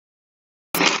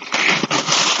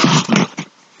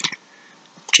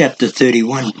Chapter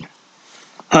 31.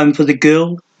 Home for the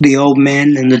girl, the old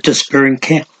man, and the despairing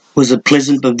cat was a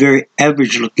pleasant but very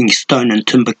average-looking stone and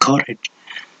timber cottage,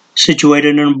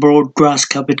 situated in a broad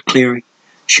grass-covered clearing,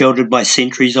 sheltered by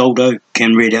centuries-old oak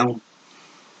and red elm.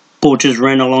 Porches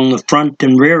ran along the front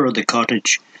and rear of the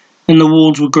cottage, and the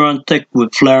walls were grown thick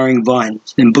with flowering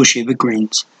vines and bush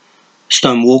evergreens.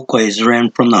 Stone walkways ran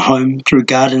from the home through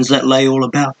gardens that lay all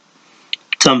about,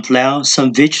 some flowers,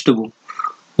 some vegetable,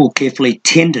 all carefully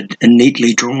tended and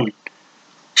neatly drawn.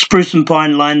 Spruce and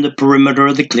pine lined the perimeter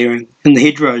of the clearing, and the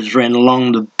hedgerows ran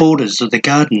along the borders of the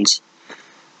gardens.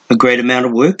 A great amount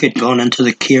of work had gone into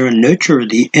the care and nurture of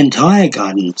the entire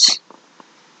gardens.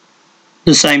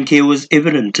 The same care was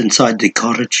evident inside the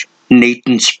cottage, neat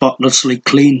and spotlessly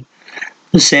clean.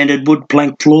 The sanded wood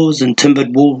plank floors and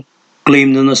timbered wall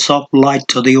gleamed in the soft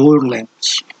light of the oil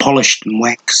lamps, polished and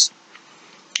waxed.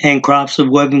 Handcrafts of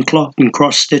woven cloth and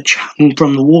cross-stitch hung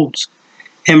from the walls,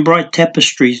 and bright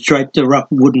tapestries draped the rough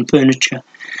wooden furniture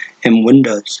and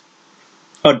windows.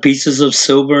 Odd pieces of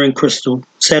silver and crystal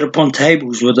sat upon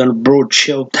tables within a broad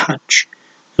shelved hutch,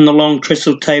 and the long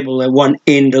trestle table at one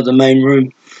end of the main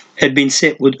room had been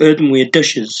set with earthenware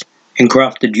dishes and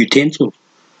crafted utensils.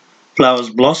 Flowers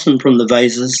blossomed from the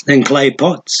vases and clay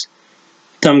pots,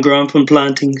 some grown from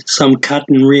planting, some cut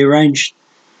and rearranged.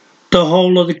 The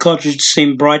whole of the cottage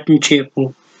seemed bright and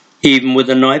cheerful, even with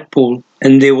the nightfall,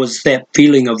 and there was that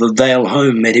feeling of a Vale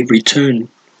home at every turn.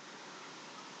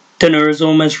 "Dinner is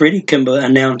almost ready," Kimber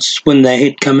announced when they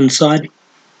had come inside,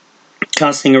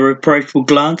 casting a reproachful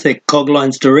glance at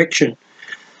Coglines' direction.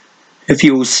 "If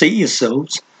you will see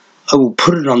yourselves, I will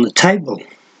put it on the table."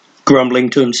 Grumbling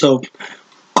to himself,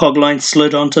 Coglines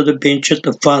slid onto the bench at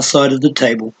the far side of the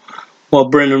table, while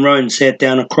Bryn and Roan sat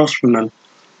down across from him.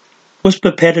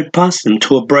 Whisper pattered past them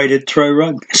to a braided throw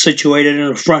rug situated in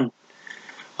the front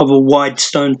of a wide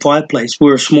stone fireplace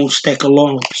where a small stack of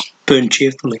logs burned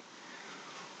cheerfully.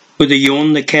 With a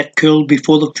yawn, the cat curled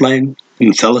before the flame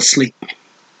and fell asleep.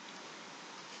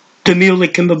 The meal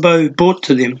that Kimberbo brought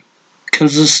to them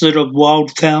consisted of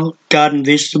wild fowl, garden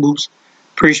vegetables,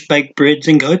 fresh baked breads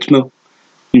and goat's milk,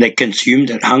 and they consumed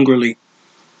it hungrily.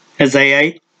 As they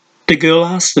ate, the girl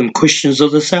asked them questions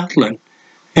of the Southland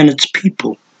and its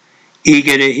people,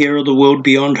 eager to hear of the world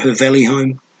beyond her valley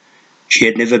home. She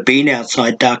had never been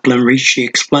outside Darkland Reach, she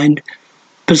explained,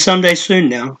 but someday soon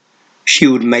now she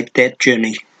would make that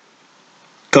journey.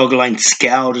 Coglines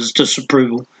scowled his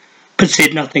disapproval, but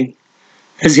said nothing,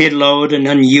 his head lowered in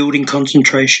unyielding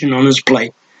concentration on his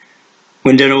plate.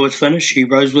 When dinner was finished, he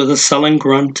rose with a sullen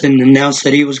grunt and announced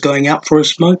that he was going out for a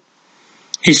smoke.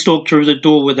 He stalked through the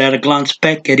door without a glance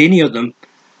back at any of them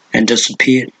and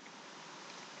disappeared.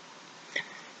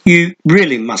 "You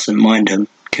really mustn't mind him,"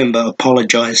 Kimber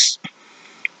apologized,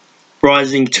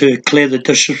 rising to clear the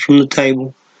dishes from the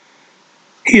table.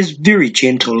 "He is very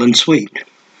gentle and sweet,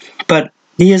 but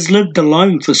he has lived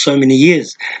alone for so many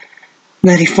years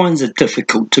that he finds it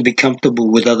difficult to be comfortable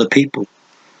with other people."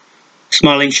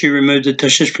 Smiling, she removed the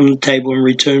dishes from the table and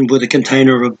returned with a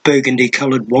container of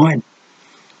burgundy-coloured wine.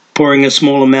 Pouring a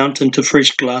small amount into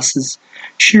fresh glasses,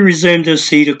 she resumed her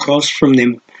seat across from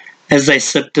them. As they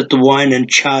sipped at the wine and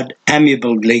chatted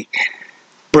amiably,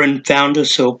 Bryn found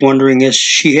herself wondering, as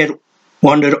she had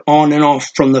wandered on and off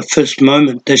from the first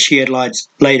moment that she had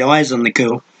laid eyes on the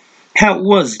girl, how it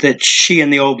was that she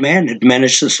and the old man had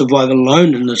managed to survive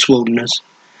alone in this wilderness.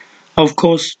 Of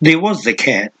course, there was the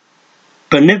cat,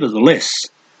 but nevertheless.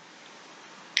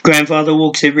 "Grandfather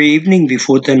walks every evening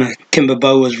before dinner,"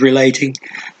 Kimberbo was relating,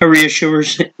 a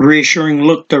reassuring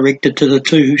look directed to the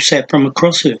two who sat from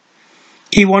across her.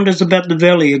 "He wanders about the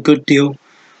valley a good deal.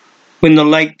 When the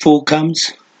late fall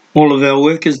comes, all of our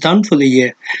work is done for the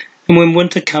year, and when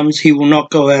winter comes he will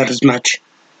not go out as much.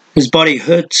 His body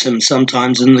hurts him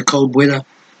sometimes in the cold weather,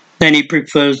 and he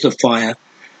prefers the fire.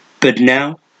 But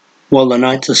now, while the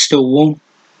nights are still warm,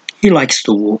 he likes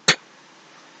to walk."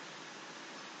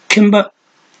 "Kimber,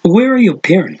 where are your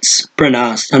parents?" Bryn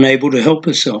asked, unable to help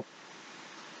herself.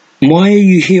 "Why are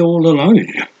you here all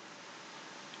alone?"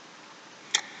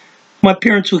 "My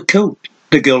parents were killed,"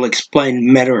 the girl explained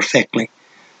matter-of-factly.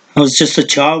 "I was just a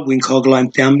child when Cogline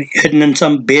found me, hidden in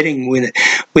some bedding where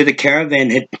the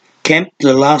caravan had camped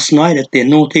the last night at the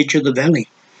north edge of the valley.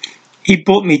 He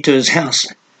brought me to his house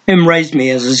and raised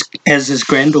me as his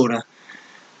granddaughter."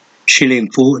 She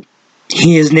leaned forward.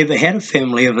 "He has never had a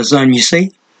family of his own, you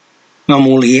see. I'm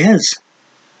all he has."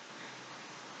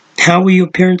 "How were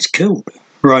your parents killed?"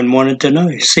 Roan wanted to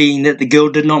know, seeing that the girl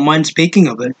did not mind speaking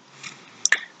of it.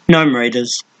 "Gnome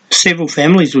raiders. Several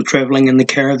families were travelling in the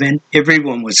caravan.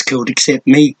 Everyone was killed except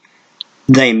me.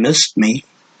 They missed me,"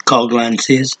 Coglines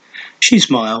says. She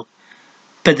smiled.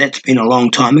 but that's been a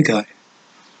long time ago.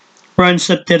 Rowan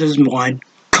sipped at his wine.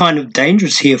 Kind of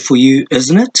dangerous here for you,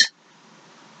 isn't it?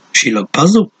 She looked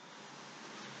puzzled.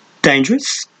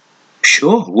 Dangerous?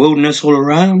 Sure, wilderness all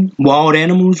around, wild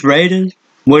animals, raiders,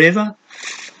 whatever.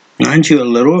 Aren't you a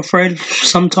little afraid of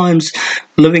sometimes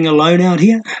living alone out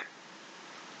here?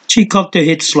 She cocked her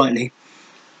head slightly.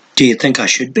 Do you think I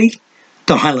should be?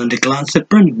 The Highlander glanced at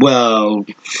Bryn. Well,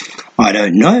 I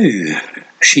don't know.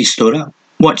 She stood up.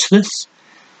 Watch this.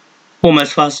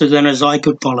 Almost faster than his eye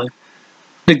could follow.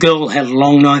 The girl had a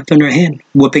long knife in her hand,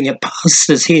 whipping it past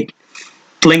his head,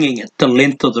 flinging it the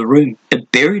length of the room.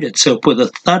 It buried itself with a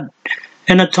thud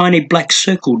in a tiny black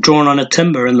circle drawn on a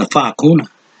timber in the far corner.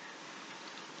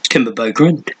 Kimberbo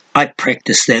grinned. I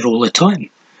practiced that all the time.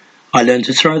 I learned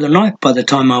to throw the knife by the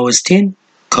time I was 10.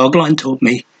 Cogline taught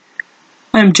me.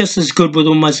 I am just as good with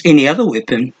almost any other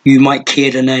weapon you might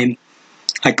care to name.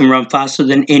 I can run faster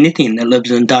than anything that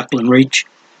lives in Darkland Reach.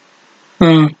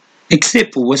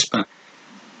 Except for Whisper.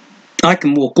 I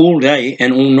can walk all day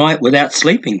and all night without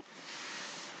sleeping.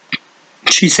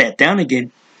 She sat down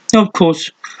again. Of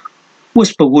course,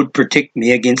 Whisper would protect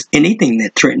me against anything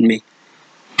that threatened me,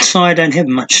 so I don't have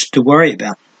much to worry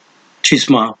about. She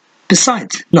smiled.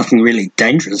 Besides, nothing really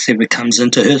dangerous ever comes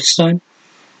into Hearthstone.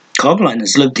 Cogline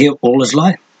has lived here all his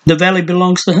life. The valley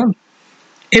belongs to him.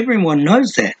 Everyone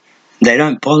knows that. They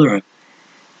don't bother him.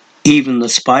 Even the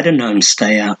spider gnomes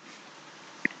stay out.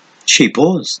 She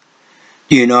paused.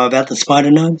 Do you know about the spider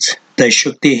gnomes? They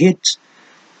shook their heads.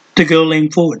 The girl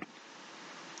leaned forward.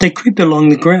 They creep along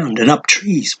the ground and up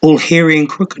trees, all hairy and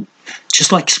crooked,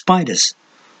 just like spiders.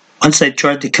 Once they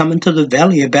tried to come into the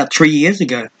valley about 3 years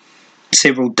ago.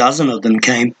 Several dozen of them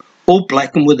came, all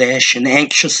blackened with ash and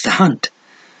anxious to hunt.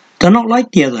 They're not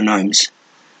like the other gnomes,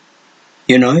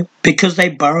 you know, because they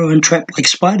burrow and trap like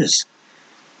spiders.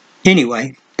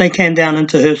 Anyway, they came down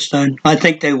into Hearthstone. I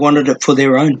think they wanted it for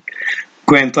their own.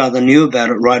 Grandfather knew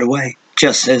about it right away,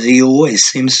 just as he always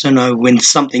seems to know when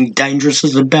something dangerous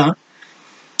is about.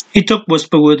 He took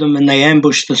Whisper with him and they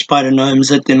ambushed the spider gnomes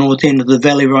at the north end of the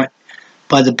valley right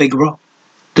by the big rock.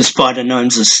 The spider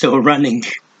gnomes are still running.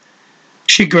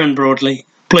 She grinned broadly,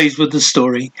 pleased with the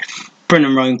story. Bryn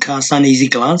and Rowan cast uneasy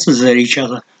glances at each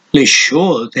other, less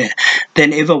sure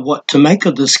than ever what to make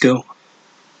of this girl.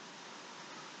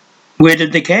 Where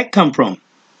did the cat come from?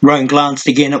 Rowan glanced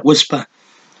again at Whisper,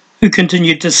 who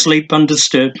continued to sleep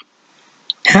undisturbed.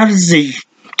 How does he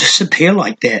disappear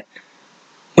like that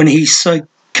when he's so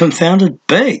confounded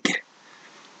big?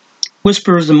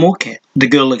 Whisper is a moorcat, the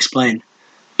girl explained.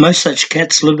 Most such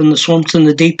cats live in the swamps in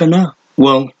the deeper now.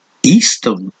 Well, east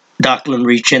of Darkland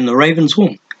Reach and the Raven's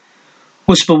Horn.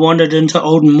 Whisper wandered into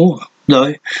Olden Moor,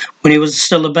 though, when he was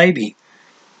still a baby.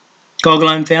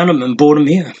 Cogline found him and brought him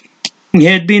here. He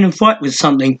had been in a fight with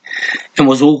something and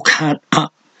was all cut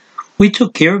up. We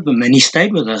took care of him and he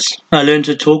stayed with us. I learned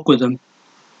to talk with him.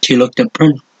 She looked at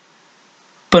Bryn.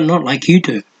 But not like you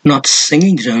do, not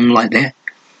singing to him like that.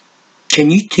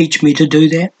 Can you teach me to do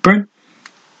that, Bryn?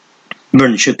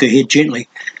 Bryn shook her head gently.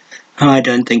 I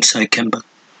don't think so, Kimber.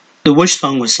 The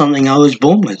Wishsong was something I was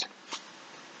born with.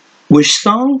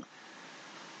 Wishsong?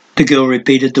 The girl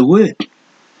repeated the word.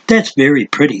 That's very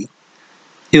pretty.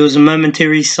 There was a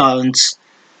momentary silence.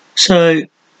 So,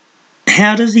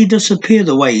 how does he disappear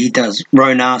the way he does?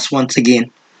 Rowan asked once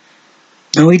again.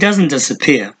 No, he doesn't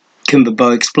disappear,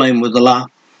 Kimberbo explained with a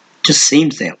laugh. Just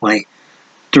seems that way.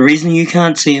 The reason you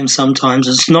can't see him sometimes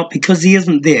is not because he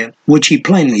isn't there, which he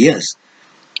plainly is,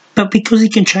 but because he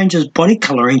can change his body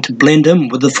colouring to blend in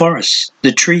with the forest,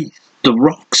 the trees, the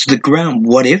rocks, the ground,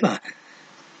 whatever.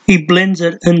 He blends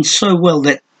it in so well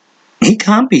that he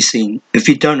can't be seen if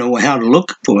you don't know how to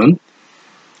look for him.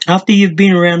 After you've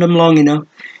been around him long enough,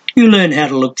 you learn how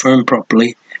to look for him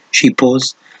properly. She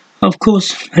paused. Of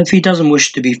course, if he doesn't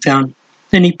wish to be found,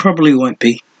 then he probably won't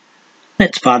be.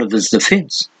 That's part of his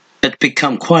defence. It's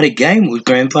become quite a game with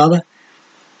Grandfather.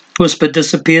 Whisper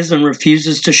disappears and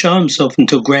refuses to show himself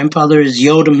until Grandfather has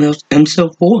yelled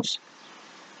himself hoarse.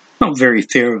 Not very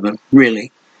fair of him,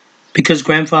 really, because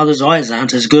Grandfather's eyes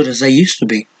aren't as good as they used to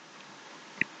be.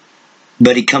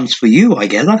 But he comes for you, I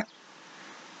gather.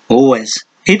 Always.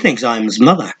 He thinks I am his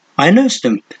mother. I nursed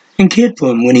him and cared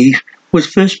for him when he was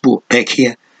first brought back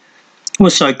here. We're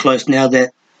so close now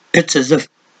that it's as if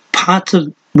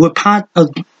we're part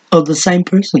of the same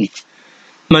person.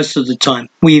 Most of the time,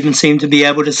 we even seem to be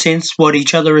able to sense what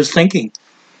each other is thinking.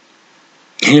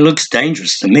 He looks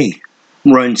dangerous to me.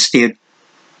 Rowan stared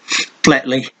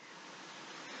flatly.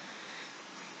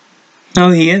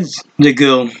 Oh, he is, the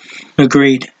girl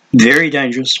agreed. Very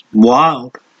dangerous.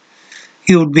 Wild.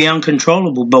 He would be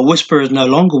uncontrollable, but Whisper is no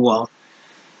longer wild.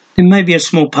 There may be a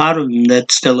small part of him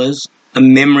that still is, a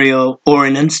memory or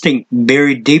an instinct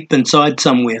buried deep inside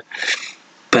somewhere,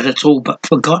 but it's all but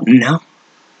forgotten now.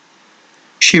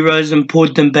 She rose and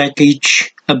poured them back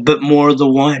each a bit more of the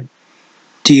wine.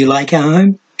 "Do you like our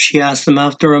home?" she asked them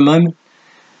after a moment.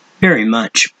 "Very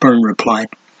much," Bryn replied.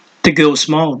 The girl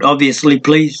smiled, obviously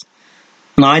pleased.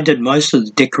 And I did most of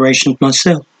the decorations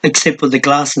myself, except for the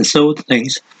glass and silver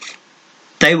things.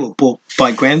 They were bought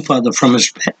by grandfather from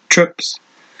his trips.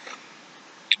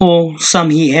 Or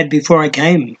some he had before I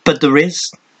came, but the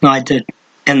rest I did.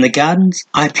 And the gardens,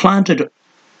 I planted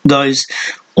those,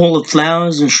 all the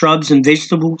flowers and shrubs and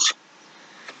vegetables,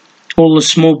 all the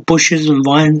small bushes and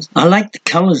vines. I like the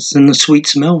colours and the sweet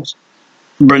smells."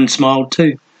 Bryn smiled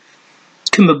too.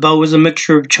 Kimberbo was a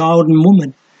mixture of child and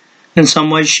woman. In some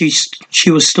ways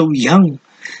she was still young,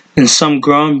 in some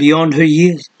grown beyond her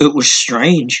years. It was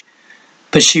strange,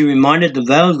 but she reminded the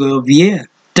Vale girl of Year.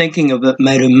 Thinking of it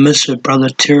made her miss her brother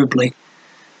terribly.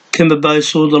 Kimberbo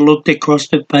saw the look that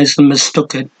crossed her face and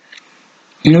mistook it.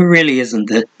 "It really isn't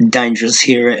that dangerous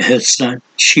here at Hearthstone,"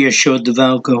 she assured the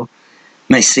Vale girl. "It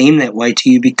may seem that way to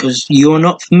you because you are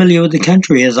not familiar with the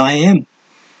country as I am.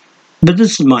 But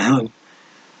this is my home.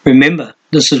 Remember,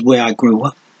 this is where I grew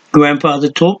up. Grandfather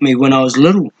taught me when I was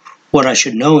little what I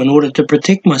should know in order to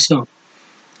protect myself.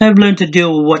 I have learned to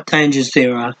deal with what dangers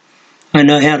there are. I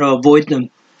know how to avoid them.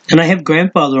 And I have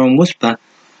grandfather on Whisper.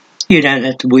 You don't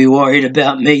have to be worried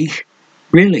about me.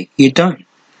 Really, you don't."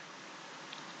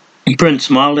 Bryn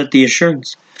smiled at the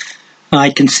assurance. "I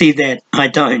can see that I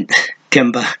don't,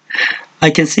 Kimber.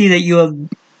 I can see that you are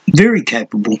very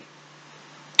capable."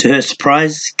 To her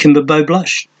surprise, Kimberbo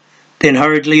blushed. Then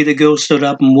hurriedly the girl stood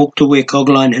up and walked to where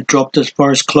Cogline had dropped his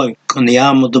forest cloak on the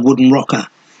arm of the wooden rocker.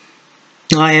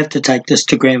 "I have to take this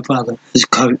to grandfather, his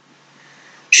coat,"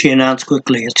 she announced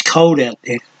quickly. "It's cold out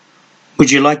there.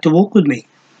 Would you like to walk with me?"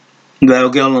 Vale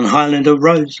Girl and Highlander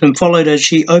rose and followed as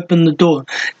she opened the door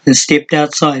and stepped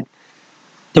outside.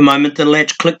 The moment the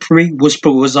latch clicked free,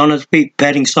 Whisper was on his feet,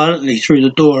 padding silently through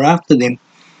the door after them.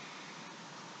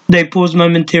 They paused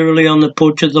momentarily on the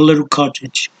porch of the little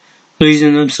cottage,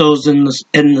 losing themselves in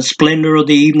the splendour of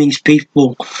the evening's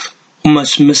peaceful,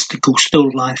 almost mystical still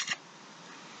life.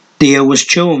 The air was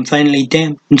chill and faintly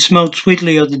damp, and smelled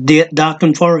sweetly of the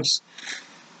darkened forest.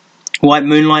 White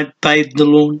moonlight bathed the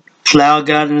lawn, flower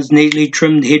gardens, neatly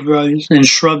trimmed hedgerows, and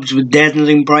shrubs with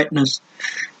dazzling brightness.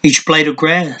 Each blade of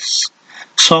grass,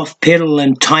 soft petal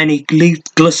and tiny leaf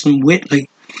glistened wetly.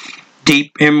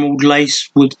 Deep emerald lace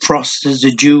with frost as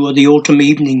the dew of the autumn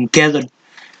evening gathered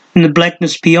in the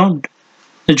blackness beyond.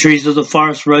 The trees of the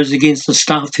forest rose against the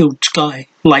star-filled sky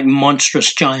like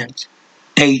monstrous giants,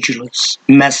 ageless,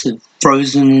 massive,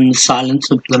 frozen in the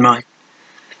silence of the night.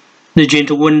 The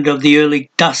gentle wind of the early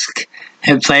dusk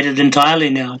had faded entirely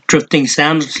now, drifting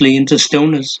soundlessly into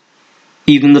stillness.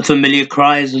 Even the familiar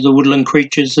cries of the woodland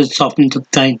creatures had softened to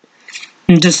faint,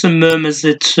 and distant murmurs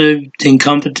that soothed and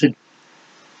comforted.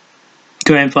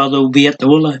 "Grandfather will be at the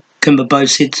willow," Kimberbo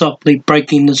said softly,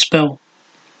 breaking the spell.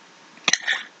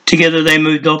 Together they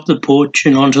moved off the porch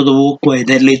and onto the walkway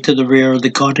that led to the rear of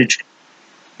the cottage.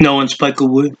 No one spoke a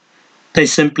word. They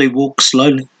simply walked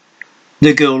slowly,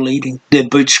 the girl leading, their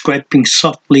boots scraping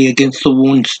softly against the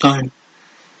worn stone.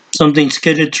 Something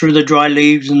skittered through the dry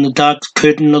leaves in the dark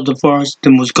curtain of the forest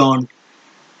and was gone.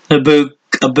 A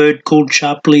bird called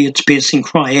sharply, its piercing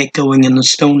cry echoing in the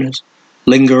stillness,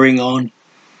 lingering on.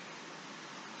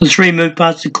 The three moved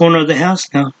past the corner of the house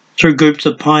now, through groups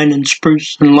of pine and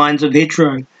spruce and lines of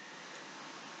hedgerow.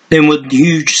 Then with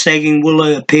huge sagging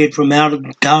willow appeared from out of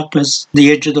the darkness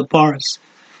the edge of the forest,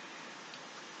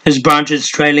 his branches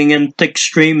trailing in thick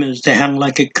streamers that hung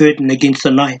like a curtain against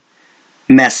the night,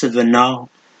 massive and gnarled.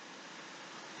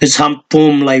 His humped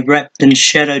form lay wrapped in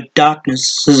shadowed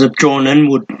darkness as if drawn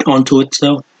inward onto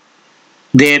itself.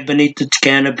 There beneath its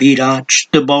canopied arch,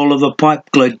 the bowl of a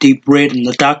pipe glowed deep red in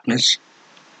the darkness,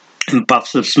 and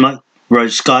puffs of smoke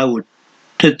rose skyward,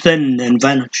 to thin and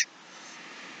vanish.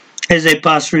 As they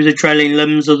passed through the trailing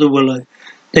limbs of the willow,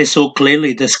 they saw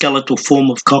clearly the skeletal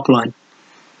form of Coglines,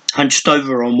 hunched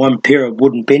over on one pair of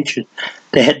wooden benches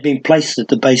that had been placed at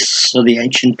the base of the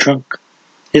ancient trunk.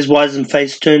 His wizened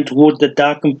face turned toward the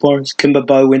darkened forest.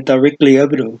 Kimberbo went directly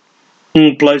over to him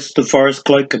and placed the forest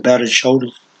cloak about his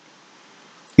shoulders.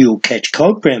 "You'll catch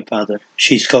cold, grandfather,"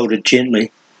 she scolded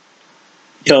gently.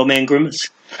 The old man grimaced.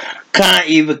 "Can't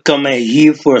even come out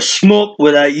here for a smoke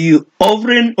without you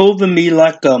hovering over me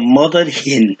like a mothered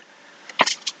hen."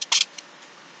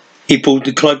 He pulled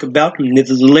the cloak about him,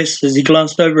 nevertheless, as he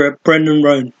glanced over at Bryn and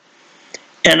Roan.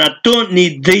 "And I don't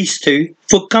need these two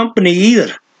for company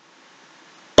either."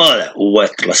 "Oh, that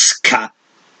worthless cat,"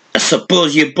 I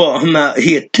suppose you brought him out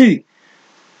here too.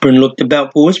 Bryn looked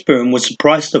about for Whisper and was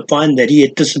surprised to find that he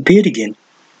had disappeared again.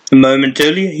 A moment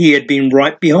earlier, he had been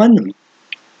right behind them.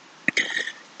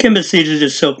 Kimber seated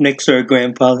herself next to her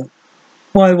grandfather.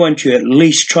 "Why won't you at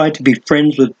least try to be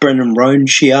friends with Bryn and Roan?"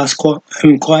 she asked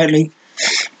him quietly.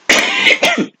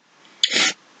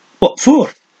 "What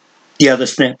for?" the other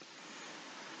snapped.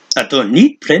 "I don't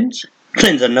need friends.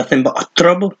 Friends are nothing but a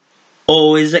trouble.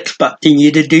 Always expecting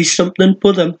you to do something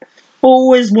for them.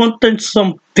 Always wanting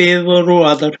some favour or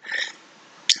other.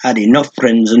 Had enough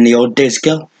friends in the old days,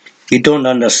 girl. You don't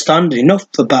understand enough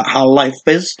about how life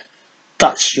is.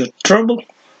 That's your trouble."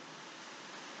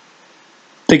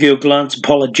 The girl glanced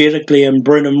apologetically at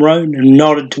Bryn and Roan and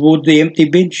nodded toward the empty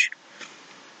bench.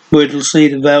 Wordlessly,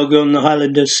 the Vale Girl and the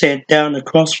Highlander sat down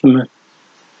across from her.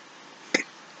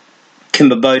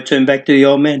 Kimberbow turned back to the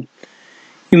old man.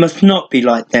 "You must not be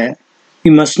like that.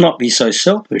 You must not be so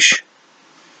selfish."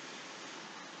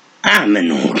 "I'm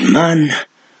an old man.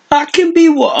 I can be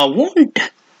what I want,"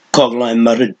 Cogline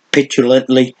muttered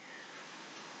petulantly.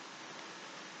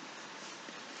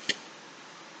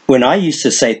 "When I used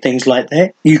to say things like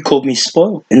that, you called me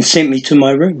spoiled and sent me to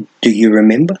my room. Do you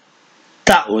remember?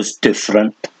 That was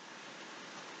different."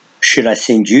 "Should I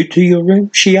send you to your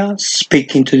room?" she asked,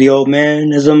 speaking to the old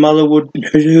man as a mother would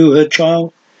to her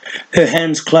child, her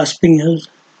hands clasping his.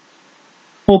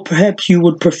 "Or perhaps you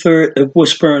would prefer it if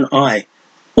Whisper and I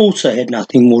also had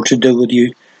nothing more to do with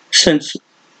you, since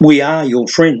we are your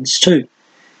friends too,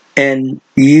 and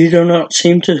you do not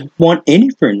seem to want any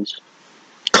friends."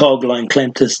 Cogline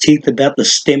clamped his teeth about the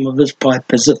stem of his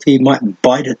pipe as if he might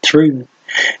bite it through,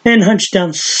 and hunched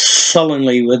down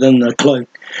sullenly within the cloak.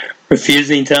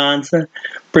 Refusing to answer,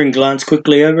 Bryn glanced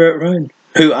quickly over at Roan,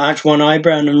 who arched one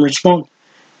eyebrow in response.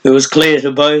 It was clear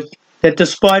to both that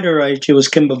despite her age, it was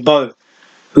Kimberbow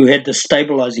who had the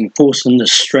stabilizing force in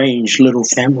this strange little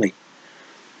family.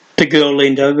 The girl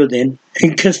leaned over then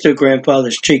and kissed her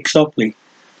grandfather's cheek softly.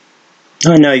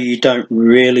 "I know you don't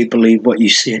really believe what you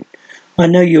said. I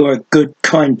know you are a good,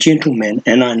 kind gentleman,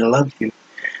 and I love you."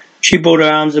 She brought her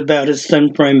arms about his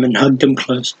thin frame and hugged him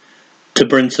close. To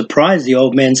Bryn's surprise, the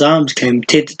old man's arms came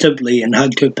tentatively and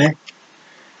hugged her back.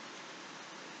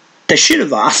 "They should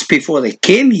have asked before they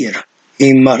came here,"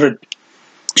 he muttered,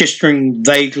 gesturing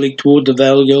vaguely toward the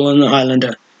Vale Girl and the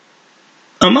Highlander.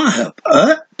 "I might have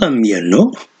hurt them, you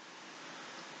know."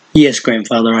 "Yes,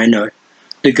 grandfather, I know,"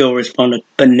 the girl responded,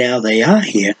 "but now they are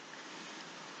here.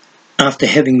 After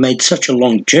having made such a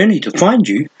long journey to find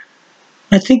you,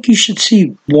 I think you should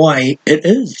see why it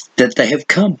is that they have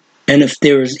come, and if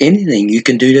there is anything you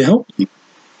can do to help them."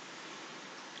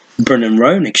 Bryn and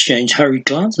Roan exchanged hurried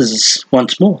glances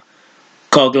once more.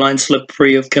 Cogline slipped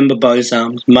free of Kimberbow's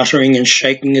arms, muttering and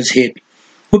shaking his head,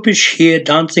 whippish hair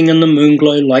dancing in the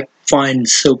moonglow like fine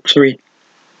silk thread.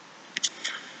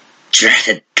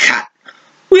 "Dratted cat!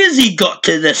 Where's he got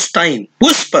to this time?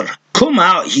 Whisper, come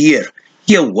out here,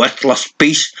 you worthless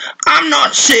beast! I'm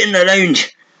not sitting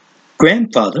around."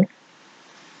 "Grandfather?"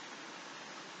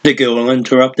 The girl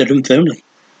interrupted him firmly.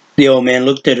 The old man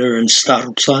looked at her in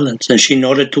startled silence, and she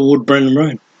nodded toward Bryn and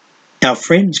Roan. "Our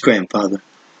friends, grandfather.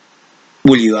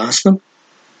 Will you ask them?"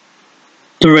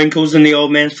 The wrinkles in the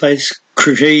old man's face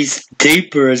creased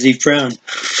deeper as he frowned.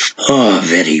 "Oh,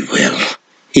 very well,"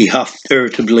 he huffed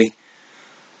irritably.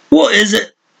 "What is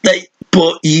it that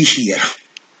brought you here?"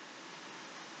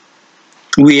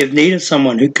 "We have need of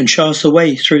someone who can show us the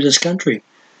way through this country,"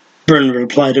 Bryn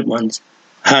replied at once,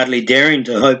 hardly daring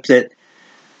to hope that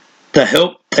the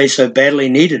help they so badly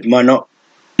needed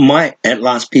might at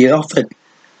last be offered.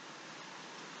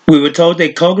 "We were told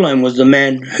that Cogline was the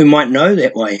man who might know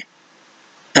that way."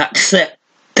 "Except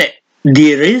that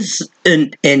there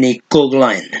isn't any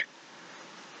Cogline,"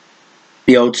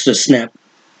 the oldster snapped,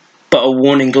 but a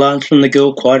warning glance from the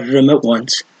girl quieted him at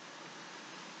once.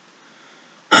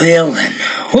 "Well then,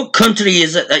 what country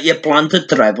is it that you plan to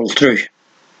travel through?"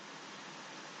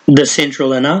 "The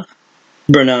Central Enough,"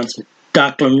 Bryn answered.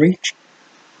 "Darkland Reach.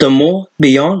 The moor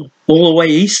beyond, all the way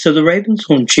east to the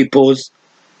Ravenshorn." She paused.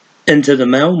 "Into the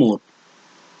Malmord."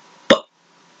 "But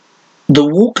the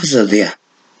walkers are there,"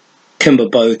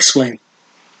 Kimberbow exclaimed.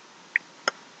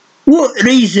 "What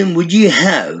reason would you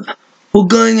have for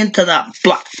going into that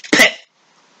black pit?"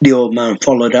 the old man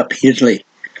followed up heatedly.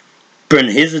 Bryn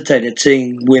hesitated,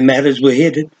 seeing where matters were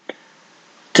headed.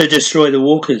 "To destroy the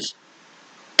walkers."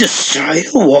 "Destroy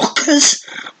the walkers?"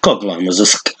 Cogline was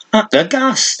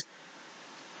aghast.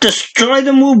 "Destroy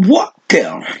them with what,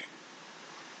 girl?"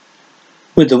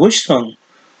 "With the Wishsong.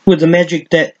 With the magic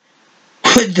that—"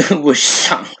 "With the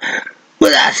Wishsong?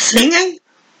 With that singing?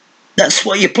 That's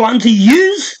what you plan to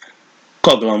use?"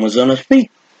 Cogline was on his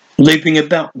feet. leaping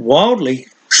about wildly,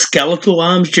 skeletal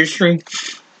arms gesturing.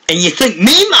 And you think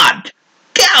me mad?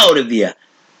 Get out of here!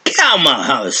 Get out of my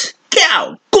house! Get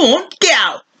out! Go on, get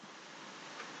out!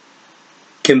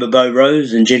 Kimberbow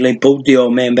rose and gently pulled the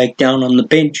old man back down on the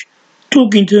bench,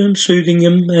 talking to him, soothing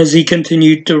him as he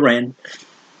continued to rant.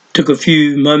 Took a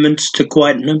few moments to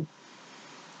quieten him.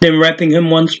 Then wrapping him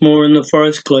once more in the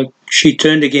forest cloak, she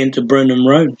turned again to Bryn and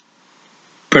Roan.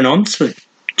 Pronounce it,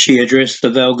 she addressed the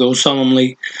Vale girl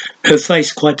solemnly, her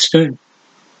face quite stern.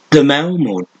 The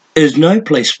Malmord is no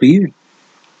place for you.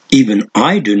 Even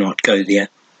I do not go there.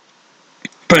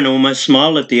 Bryn almost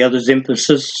smiled at the other's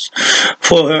emphasis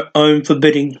for her own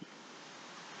forbidding.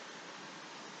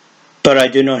 But I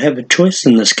do not have a choice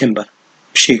in this, Kimber,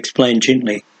 she explained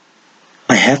gently.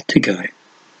 I have to go.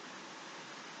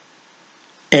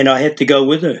 And I have to go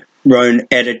with her, Roan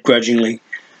added grudgingly.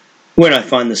 When I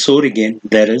find the sword again,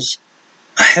 that is.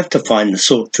 I have to find the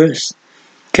sword first.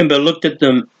 Kimber looked at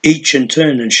them each in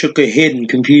turn and shook her head in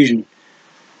confusion.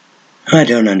 I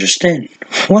don't understand.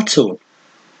 What sword?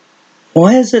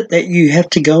 Why is it that you have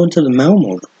to go into the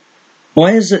Malmord?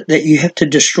 Why is it that you have to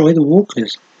destroy the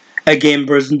walkers? Again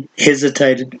Bryn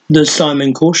hesitated, this time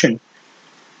in caution.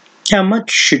 How much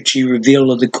should she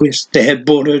reveal of the quest that had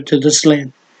brought her to this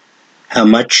land? How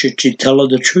much should she tell her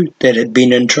the truth that had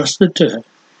been entrusted to her?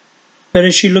 But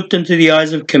as she looked into the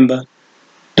eyes of Kimber,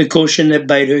 the caution that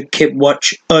bade her keep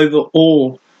watch over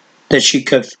all that she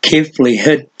carefully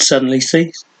hid suddenly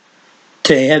ceased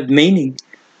to have meaning.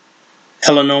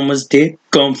 Eleanor was dead,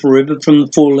 gone forever from the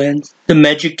forelands. The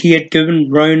magic he had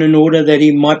given Roan in order that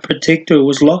he might protect her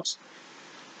was lost.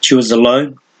 She was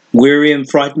alone, weary and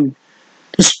frightened,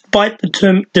 despite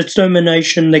the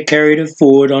determination that carried her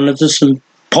forward on this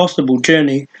impossible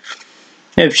journey.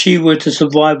 If she were to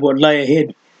survive what lay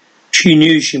ahead, she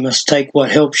knew she must take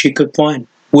what help she could find,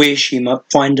 where she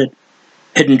might find it.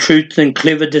 Hidden truths and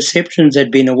clever deceptions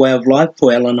had been a way of life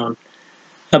for Eleanor,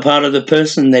 a part of the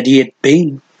person that he had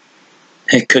been.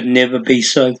 It could never be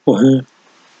so for her.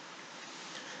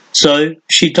 So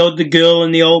she told the girl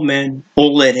and the old man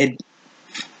all that had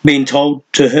been told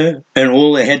to her and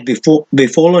all that had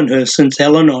befallen her since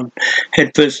Eleanor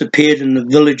had first appeared in the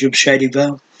village of Shady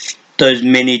Vale, those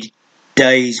many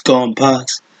days gone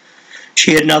past.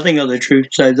 She had nothing of the truth,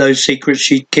 so those secrets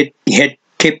she had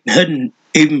kept hidden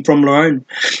even from her own,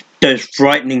 those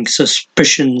frightening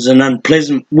suspicions and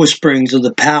unpleasant whisperings of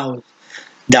the powers,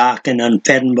 dark and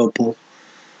unfathomable,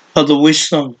 of the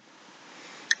Wishsong.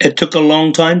 It took a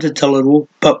long time to tell it all,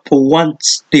 but for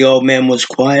once the old man was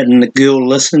quiet and the girl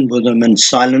listened with him in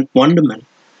silent wonderment.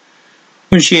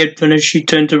 When she had finished, she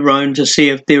turned to Roan to see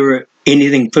if there were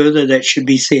anything further that should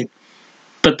be said,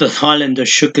 but the Highlander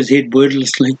shook his head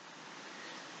wordlessly.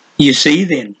 You see,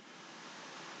 then,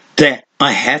 that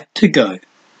I have to go.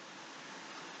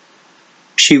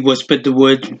 She whispered the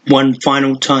words one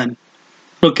final time,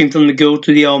 looking from the girl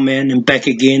to the old man and back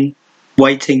again,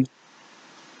 waiting.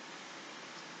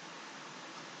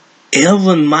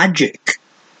 Elven magic.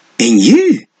 And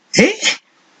you, eh?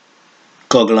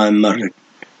 Coglines muttered,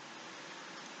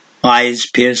 eyes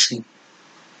piercing.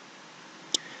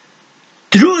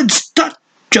 Druids touch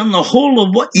on the whole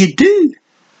of what you do.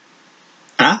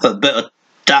 I have a bit of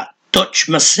that touch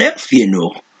myself, you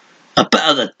know. A bit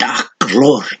of the dark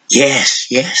lore.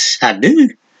 Yes, I do.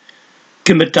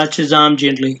 Kimber touched his arm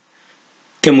gently.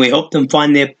 Can we help them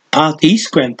find their path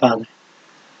east, grandfather?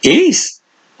 East?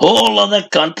 All of the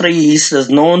country east is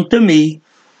known to me.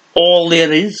 All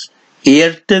there is,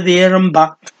 here to there and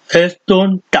back,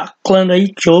 Earthstone, Duckland,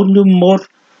 Reach, Moor,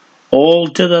 all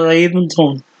to the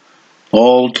Ravenston,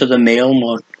 all to the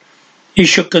Mailmord. He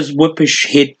shook his whippish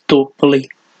head thoughtfully.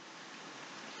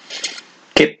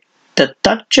 Keep the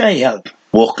touch I have.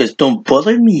 Walkers don't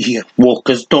bother me here.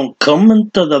 Walkers don't come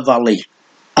into the valley.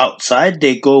 Outside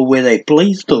they go where they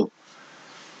please, though.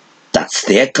 That's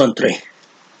their country.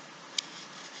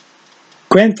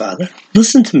 Grandfather,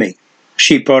 listen to me.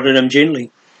 She prodded him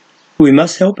gently. We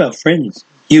must help our friends,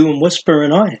 you and Whisper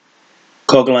and I.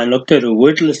 Coglines looked at her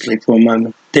wordlessly for a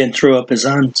moment, then threw up his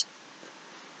arms.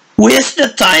 Waste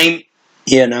of time,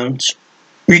 he announced.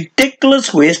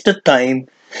 Ridiculous waste of time.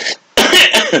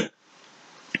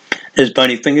 His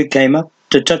bony finger came up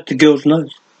to touch the girl's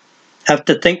nose. Have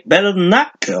to think better than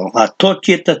that, girl. I taught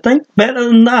you to think better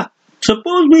than that.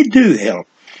 Suppose we do, hell.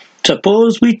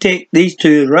 Suppose we take these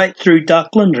two right through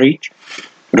Duckland Reach,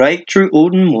 right through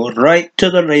Odenmoor, right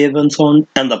to the Ravenston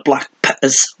and the Black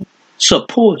Pits.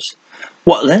 Suppose.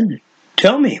 What then?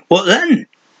 Tell me, what then?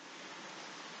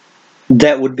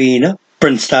 That would be enough,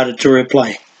 Bryn started to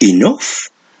reply. Enough?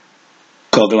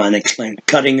 Coglines exclaimed,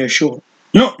 cutting her short.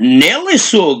 Not nearly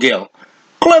so, girl.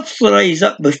 Cliffs rise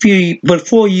up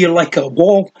before you like a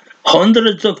wall,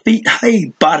 hundreds of feet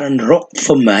high, barren rock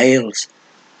for miles.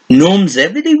 Gnomes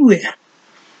everywhere.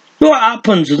 What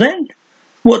happens then?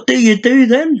 What do you do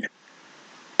then?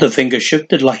 The finger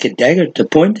shifted like a dagger to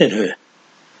point at her.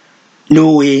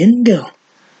 No way in, girl.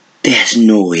 There's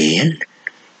no way in.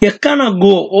 You cannot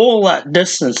go all that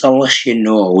distance unless you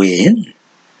know a way in.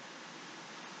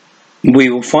 We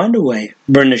will find a way,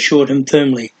 Bryn assured him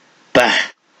firmly. Bah!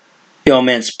 The old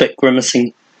man spit,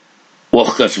 grimacing.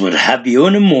 Walkers would have you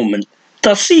in a moment.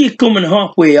 They'll see you coming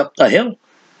halfway up the hill,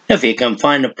 if you can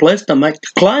find a place to make the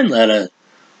climb, that is.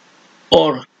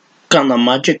 Or can the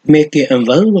magic make you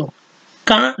invisible?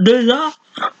 Can it do that?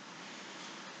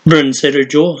 Bryn set her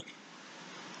jaw.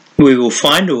 We will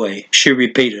find a way, she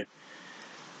repeated.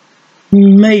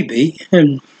 Maybe,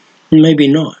 and maybe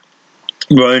not.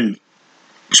 Rowan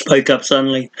spoke up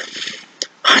suddenly.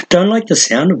 I don't like the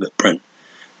sound of it, Bryn.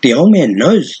 The old man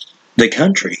knows the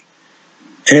country,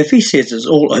 and if he says it's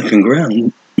all open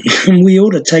ground, we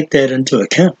ought to take that into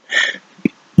account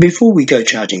before we go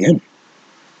charging in.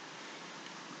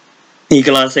 He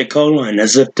glanced at Cogline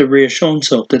as if to reassure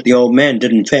himself that the old man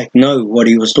did in fact know what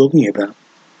he was talking about.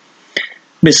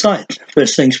 Besides,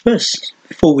 first things first,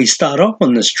 before we start off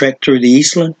on this trek through the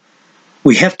Eastland,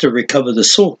 we have to recover the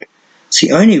sword. It's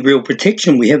the only real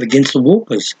protection we have against the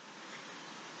walkers.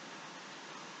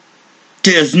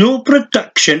 There's no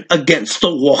protection against the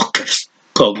walkers,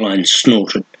 Coglines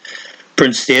snorted.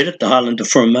 Prince stared at the Highlander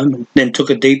for a moment, then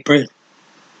took a deep breath.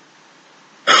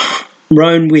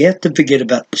 Rowan, we have to forget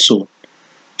about the sword,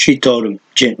 she told him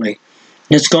gently.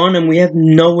 It's gone and we have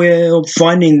no way of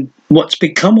finding what's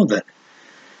become of it.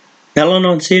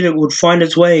 Elanon said it would find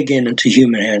its way again into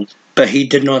human hands, but he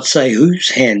did not say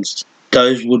whose hands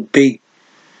those would be,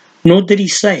 nor did he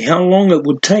say how long it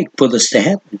would take for this to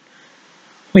happen.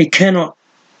 We cannot.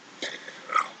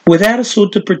 Without a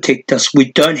sword to protect us,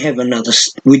 we don't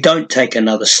take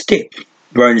another step.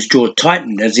 Rowan's jaw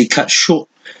tightened as he cut short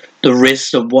the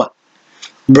rest of what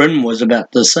Bryn was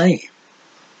about to say.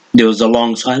 There was a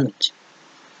long silence.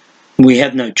 We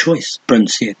have no choice, Bryn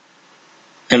said.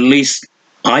 At least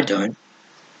I don't.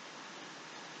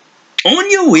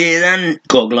 On your way then,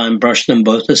 Cogline brushed them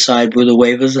both aside with a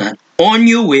wave of his hand. On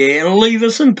your way and leave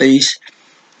us in peace.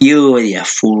 You with your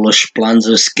foolish plans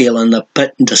of scaling the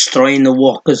pit and destroying the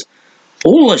walkers.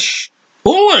 Foolish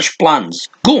plans.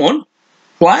 Go on,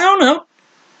 fly on out.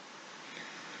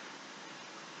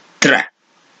 Drat.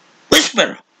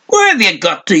 Whisper, where have you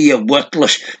got to, you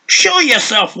worthless? Show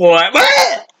yourself all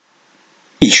right.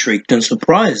 He shrieked in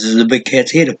surprise as the big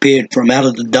cat's head appeared from out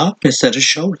of the darkness at his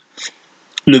shoulder.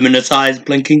 Luminous eyes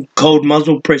blinking, cold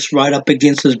muzzle pressed right up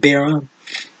against his bare arm.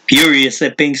 Furious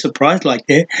at being surprised like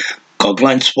that,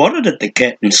 Cogline swatted at the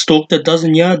cat and stalked a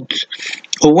dozen yards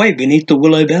away beneath the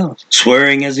willow boughs,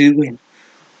 swearing as he went.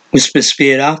 Whisper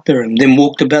speared after him, then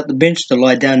walked about the bench to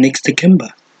lie down next to Kimber.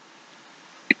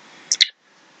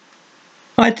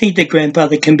 I think that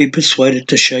grandfather can be persuaded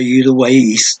to show you the way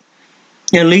east,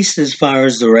 at least as far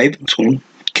as the Ravensthorn,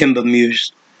 Kimber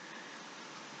mused.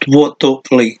 What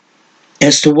thoughtfully,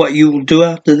 as to what you will do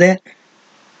after that?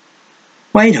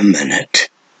 Wait a minute.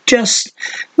 Just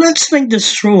let's think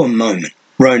this through a moment.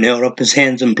 Rowan held up his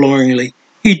hands imploringly.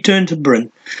 He turned to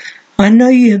Bryn. I know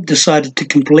you have decided to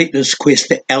complete this quest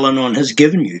that Elanon has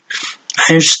given you.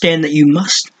 I understand that you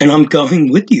must, and I'm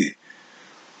going with you.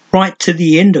 Right to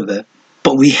the end of it.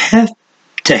 But we have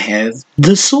to have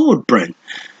the sword, Bryn.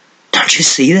 Don't you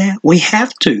see that? We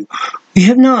have to. We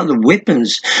have no other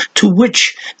weapons to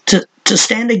which to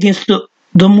stand against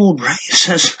the more race.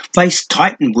 His face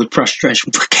tightened with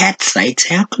frustration. For cat's sakes,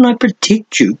 how can I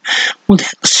protect you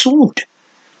without a sword?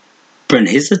 Bryn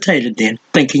hesitated then,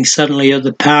 thinking suddenly of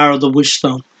the power of the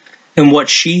Wishsong and what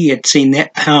she had seen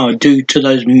that power do to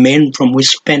those men from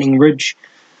West Spanning Ridge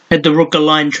at the Rooker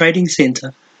Line Trading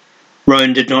Centre.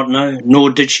 Rowan did not know, nor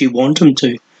did she want him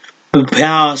to. But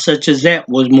power such as that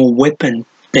was more weapon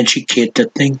than she cared to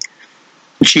think.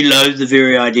 She loathed the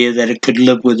very idea that it could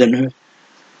live within her.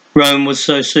 Rowan was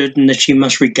so certain that she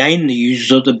must regain the use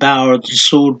of the power of the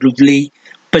sword of Lee,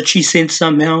 but she sensed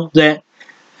somehow that,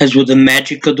 as with the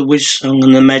magic of the Wishsong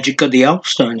and the magic of the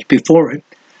Elfstones before it,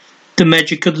 the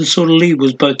magic of the sword of Lee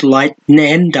was both light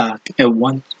and dark at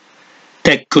once,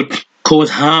 that could cause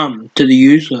harm to the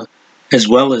user as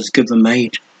well as give them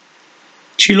aid.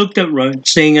 She looked at Rowan,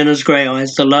 seeing in his grey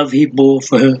eyes the love he bore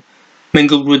for her,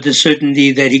 mingled with the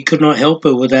certainty that he could not help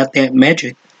her without that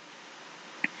magic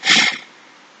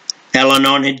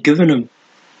Elanon had given him.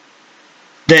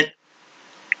 That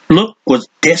look was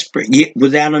desperate, yet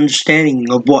without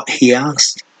understanding of what he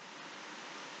asked.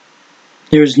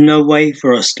 "There is no way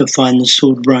for us to find the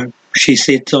sword, Roan," she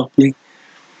said softly.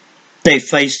 They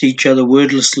faced each other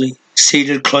wordlessly,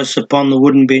 seated close upon the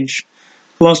wooden bench,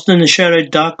 lost in the shadow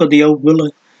dark of the old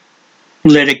willow.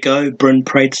 "Let it go," Bryn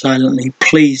prayed silently.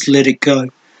 "Please let it go."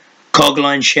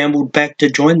 Coglines shambled back to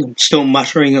join them, still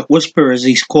muttering at whisper as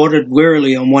he squatted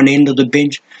wearily on one end of the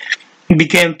bench and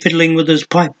began fiddling with his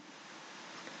pipe.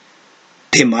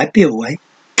 "There might be a way,"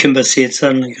 Kimber said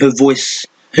suddenly,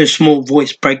 her small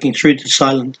voice breaking through the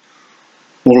silence.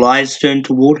 All eyes turned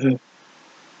toward her.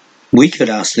 "We could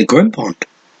ask the Grimpond."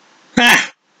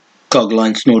 "Ah!"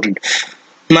 Coglines snorted.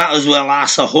 "Might as well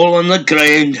ask a hole in the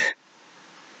ground."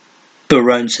 But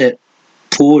Roan sat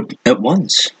forward at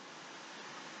once.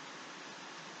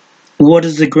 "What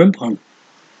is the Grimpond?"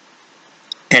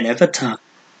 "An avatar,"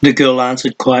 the girl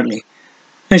answered quietly.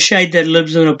 "A shade that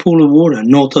lives in a pool of water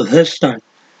north of Hearthstone,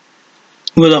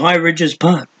 where the high ridges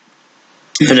part.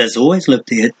 It has always lived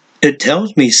there. It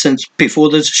tells me since before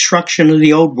the destruction of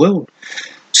the old world,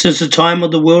 since the time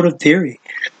of the world of fairy.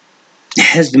 It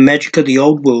has the magic of the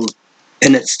old world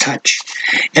in its touch,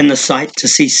 and the sight to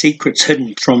see secrets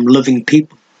hidden from living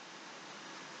people.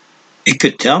 It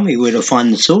could tell me where to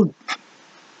find the sword."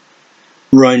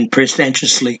 Roan pressed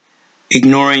anxiously,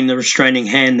 ignoring the restraining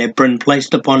hand that Bryn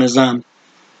placed upon his arm.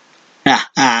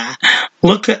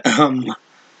 Look at him,"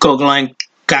 Cogline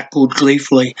cackled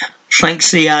gleefully.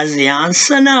 "Thinks he has the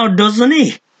answer now, doesn't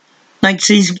he? Thinks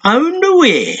he's found a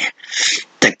way.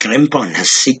 The Grimpon has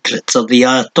secrets of the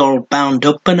earth all bound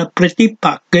up in a pretty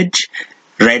package,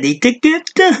 ready to give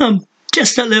to him.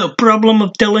 Just a little problem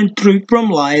of telling truth from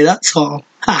lie, that's all.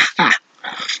 Ha ha!"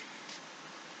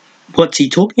 "What's he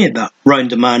talking about?" Roan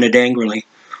demanded angrily.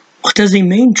 "What does he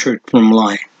mean, truth from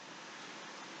lie?"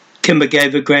 Kimber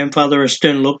gave her grandfather a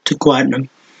stern look to quieten him,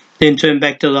 then turned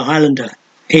back to the Highlander.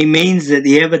 "He means that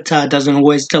the Avatar doesn't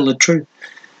always tell the truth.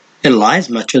 It lies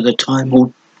much of the time,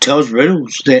 or tells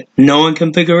riddles that no one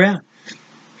can figure out.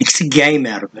 Makes a game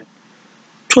out of it,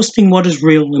 twisting what is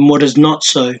real and what is not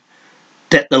so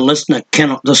that the listener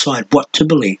cannot decide what to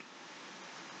believe."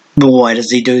 "But why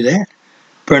does he do that?"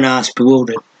 Bryn asked,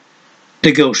 bewildered.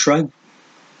 The girl shrugged.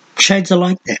 "Shades are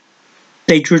like that.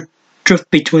 They drift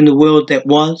between the world that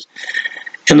was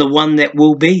and the one that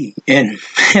will be, and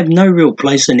have no real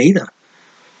place in either."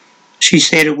 She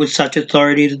said it with such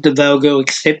authority that the Veil Girl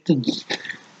accepted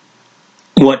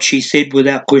what she said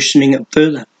without questioning it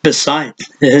further. Besides,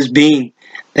 it has been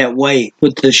that way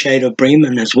with the Shade of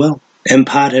Bremen as well, in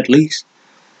part at least.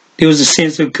 There was a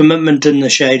sense of commitment in the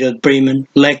Shade of Bremen,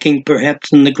 lacking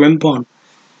perhaps in the Grimpon.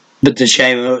 But the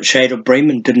Shade of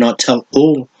Bremen did not tell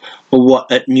all of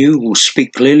what it knew or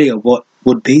speak clearly of what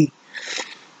would be.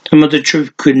 Some of the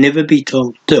truth could never be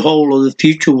told. The whole of the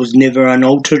future was never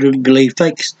unalterably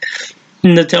fixed,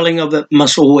 and the telling of it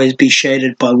must always be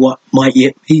shaded by what might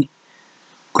yet be.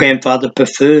 "Grandfather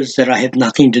prefers that I have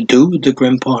nothing to do with the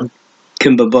Grimpon,"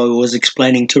 Kimberbow was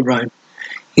explaining to Roan.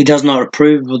 "He does not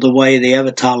approve of the way the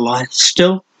Avatar lies.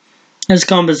 Still, his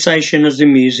conversation is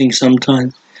amusing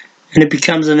sometimes, and it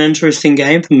becomes an interesting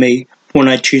game for me when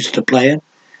I choose to play it."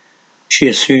 She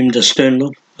assumed a stern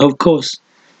look. "Of course,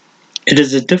 it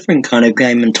is a different kind of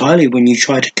game entirely when you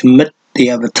try to commit the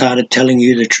Avatar to telling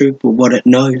you the truth of what it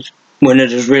knows, when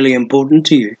it is really important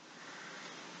to you.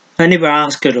 I never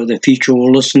ask it of the future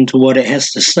or listen to what it has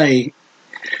to say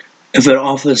if it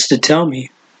offers to tell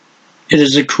me. It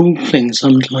is a cruel thing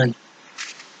sometimes."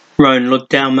 Roan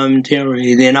looked down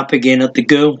momentarily, then up again at the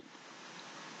girl.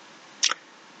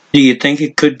 "Do you think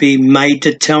it could be made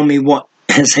to tell me what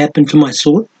has happened to my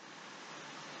sword?"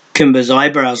 Kimber's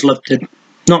eyebrows lifted.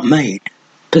 "Not made.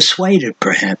 Persuaded,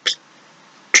 perhaps.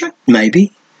 Tricked,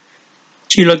 maybe."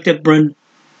 She looked at Bryn.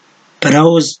 "But I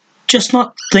was just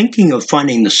not thinking of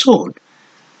finding the sword.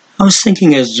 I was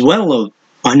thinking as well of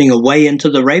finding a way into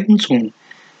the Ravenshorn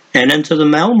and into the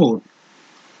Malmord.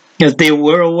 If there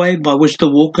were a way by which the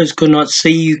walkers could not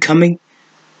see you coming,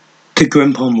 the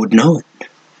Grimpon would know it."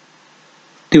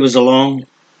 There was a long,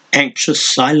 anxious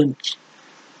silence.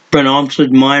 Bryn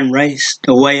answered, mind raced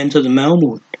a way into the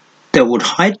Malmord that would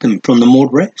hide them from the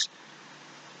Mord rest.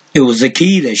 It was the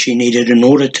key that she needed in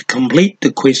order to complete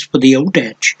the quest for the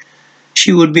Eldritch.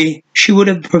 She would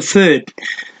have preferred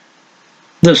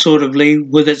the Sword of Lee,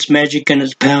 with its magic and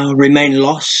its power, remain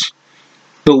lost.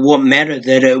 But what mattered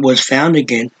that it was found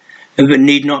again, if it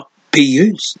need not be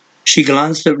used? She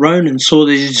glanced at Roan and saw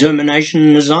the determination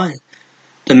in his eyes.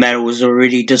 The matter was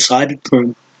already decided for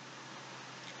him.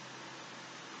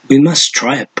 "We must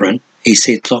try it, Bryn," he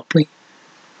said softly.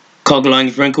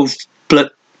 Cogline's wrinkled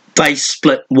face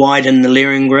split wide in the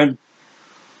leering grin.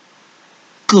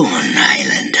 "Go on,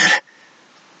 Highlander.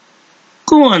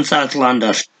 Go on,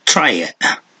 Southlander. Try it.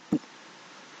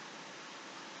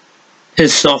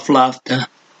 His soft laughter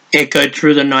echoed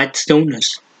through the night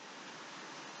stillness.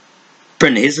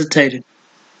 Bryn hesitated.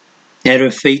 At her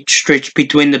feet, stretched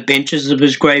between the benches of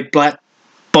his grey-black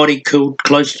body curled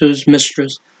close to his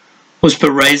mistress, was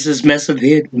Bereza's massive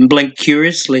head, and blinked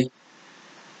curiously.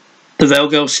 The Veil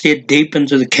girl stared deep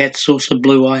into the cat's saucer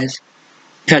blue eyes.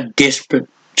 How desperate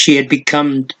she had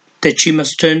become that she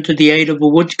must turn to the aid of a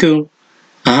wood girl,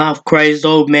 a half-crazed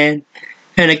old man,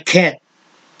 and a cat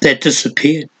that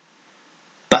disappeared.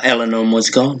 But Eleanor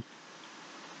was gone.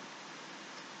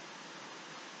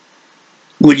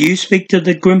 "Will you speak to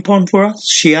the Grimpon for us?"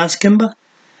 she asked Kimber.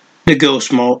 The girl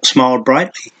smiled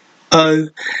brightly. "Oh,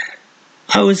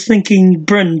 I was thinking,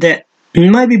 Bryn, that it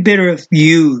might be better if it was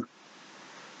you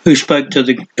who spoke to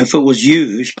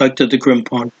the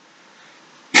Grimpon."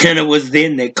 And it was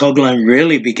then that Cogline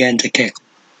really began to cackle.